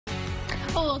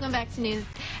Well, welcome back to news.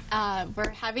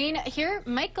 We're having here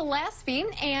Mike Glaspie,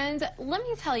 and let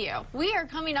me tell you, we are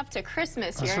coming up to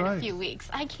Christmas here in a few weeks.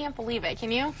 I can't believe it.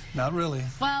 Can you? Not really.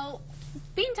 Well,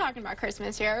 being talking about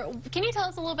Christmas here, can you tell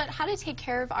us a little bit how to take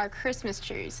care of our Christmas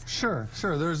trees? Sure.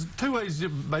 There's two ways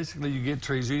basically you get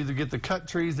trees. You either get the cut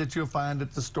trees that you'll find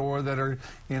at the store that are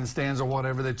in stands or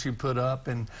whatever that you put up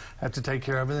and have to take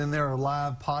care of. And then there are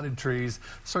live potted trees,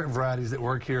 certain varieties that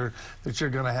work here that you're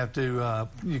going to have to,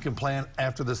 you can plant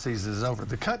after the season is over.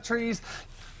 The cut trees,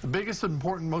 the biggest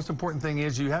most important thing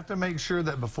is you have to make sure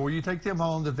that before you take them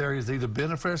home that there has either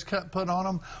been a fresh cut put on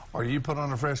them or you put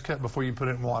on a fresh cut before you put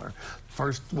it in water.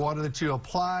 First water that you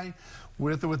apply,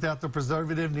 with or without the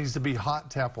preservative, needs to be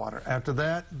hot tap water. After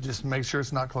that, just make sure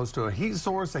it's not close to a heat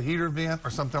source, a heater vent,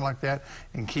 or something like that,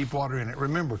 and keep water in it.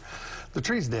 Remember, the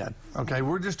tree's dead, okay?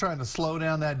 We're just trying to slow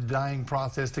down that dying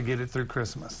process to get it through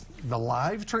Christmas. The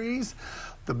live trees,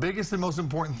 the biggest and most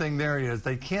important thing there is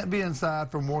they can't be inside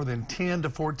for more than 10 to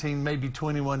 14, maybe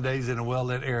 21 days in a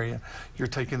well-lit area. You're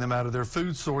taking them out of their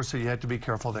food source, so you have to be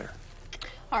careful there.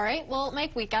 All right. Well,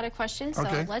 Mike, we got a question, so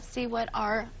let's see what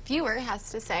our viewer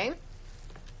has to say.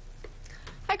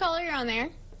 Hi, caller. You're on there.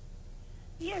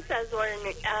 Yes, I was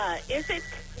wondering, is it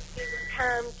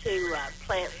time to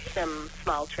plant some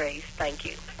small trees? Thank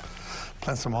you.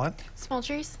 Plant some what? Small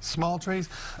trees. Small trees.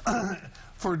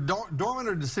 For dormant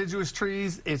or deciduous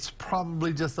trees, it's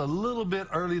probably just a little bit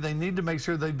early. They need to make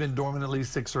sure they've been dormant at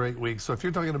least 6 or 8 weeks. So if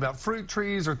you're talking about fruit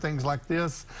trees or things like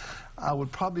this, I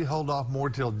would probably hold off more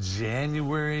till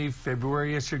January,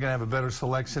 February-ish. You're going to have a better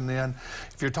selection then.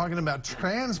 If you're talking about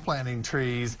transplanting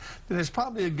trees, then it's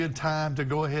probably a good time to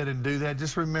go ahead and do that.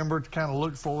 Just remember to kind of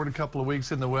look forward a couple of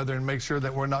weeks in the weather and make sure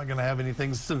that we're not going to have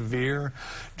anything severe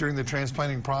during the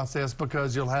transplanting process,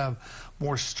 because you'll have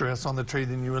more stress on the tree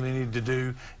than you really need to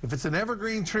do. If it's an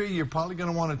evergreen tree, you're probably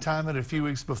going to want to time it a few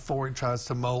weeks before it tries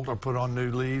to molt or put on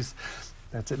new leaves.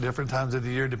 That's at different times of the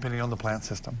year depending on the plant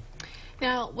system.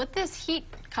 Now, with this heat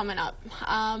coming up,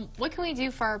 what can we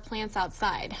do for our plants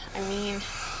outside? I mean...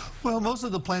 Well, most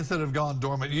of the plants that have gone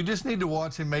dormant, you just need to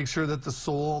watch and make sure that the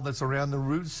soil that's around the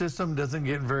root system doesn't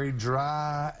get very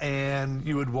dry, and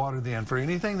you would water then. For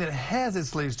anything that has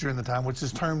its leaves during the time, which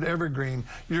is termed evergreen,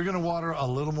 you're going to water a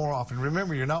little more often.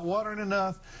 Remember, you're not watering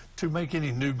enough to make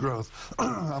any new growth.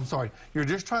 I'm sorry. You're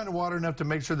just trying to water enough to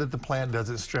make sure that the plant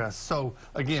doesn't stress. So,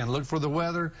 again, look for the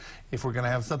weather. If we're going to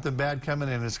have something bad coming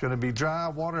and it's going to be dry,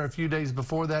 water a few days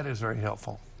before that is very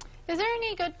helpful. Is there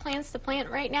any good plants to plant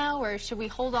right now, or should we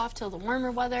hold off till the warmer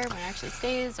weather when it actually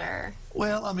stays, or?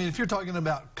 Well, I mean, if you're talking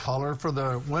about color for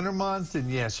the winter months, then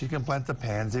yes, you can plant the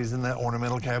pansies and the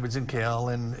ornamental cabbage and kale,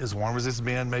 and as warm as it's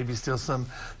been, maybe still some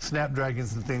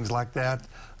snapdragons and things like that.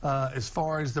 As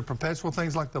far as the perpetual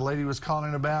things like the lady was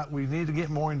calling about, we need to get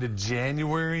more into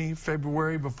January,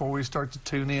 February before we start to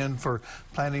tune in for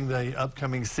planting the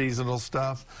upcoming seasonal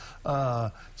stuff.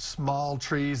 Small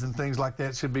trees and things like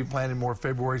that should be planted more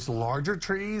February. So larger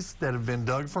trees that have been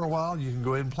dug for a while, you can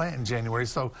go ahead and plant in January.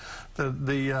 So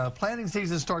the planting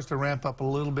season starts to ramp up a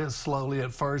little bit slowly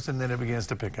at first, and then it begins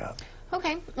to pick up.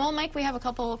 Okay. Well, Mike, we have a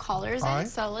couple of callers in,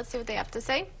 so let's see what they have to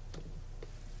say.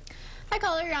 Hi,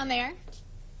 caller. You're on there.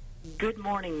 Good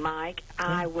morning, Mike.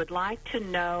 I would like to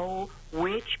know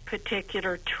which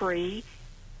particular tree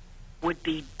would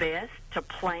be best to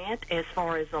plant as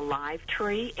far as a live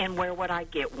tree, and where would I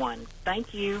get one?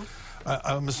 Thank you.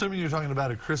 I'm assuming you're talking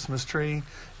about a Christmas tree.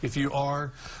 If you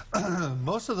are,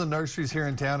 most of the nurseries here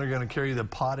in town are going to carry the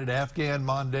potted Afghan,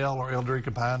 Mondale, or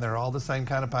Eldorika pine. They're all the same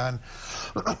kind of pine.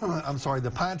 I'm sorry,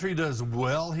 the pine tree does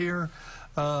well here.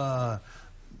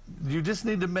 You just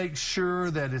need to make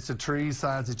sure that it's a tree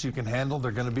size that you can handle.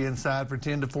 They're going to be inside for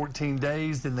 10 to 14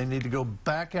 days. Then they need to go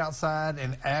back outside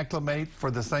and acclimate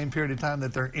for the same period of time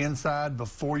that they're inside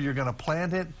before you're going to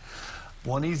plant it.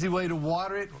 One easy way to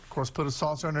water it, of course put a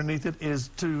saucer underneath it, is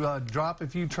to drop a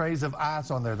few trays of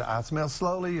ice on there. The ice melts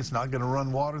slowly. It's not going to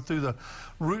run water through the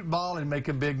root ball and make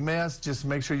a big mess. Just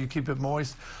make sure you keep it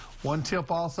moist. One tip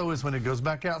also is when it goes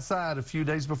back outside a few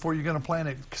days before you're going to plant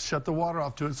it, shut the water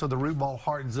off to it so the root ball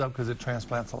hardens up, because it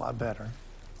transplants a lot better.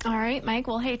 All right, Mike.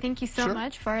 Well, hey, thank you so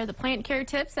much for the plant care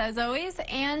tips, as always.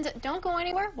 And don't go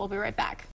anywhere. We'll be right back.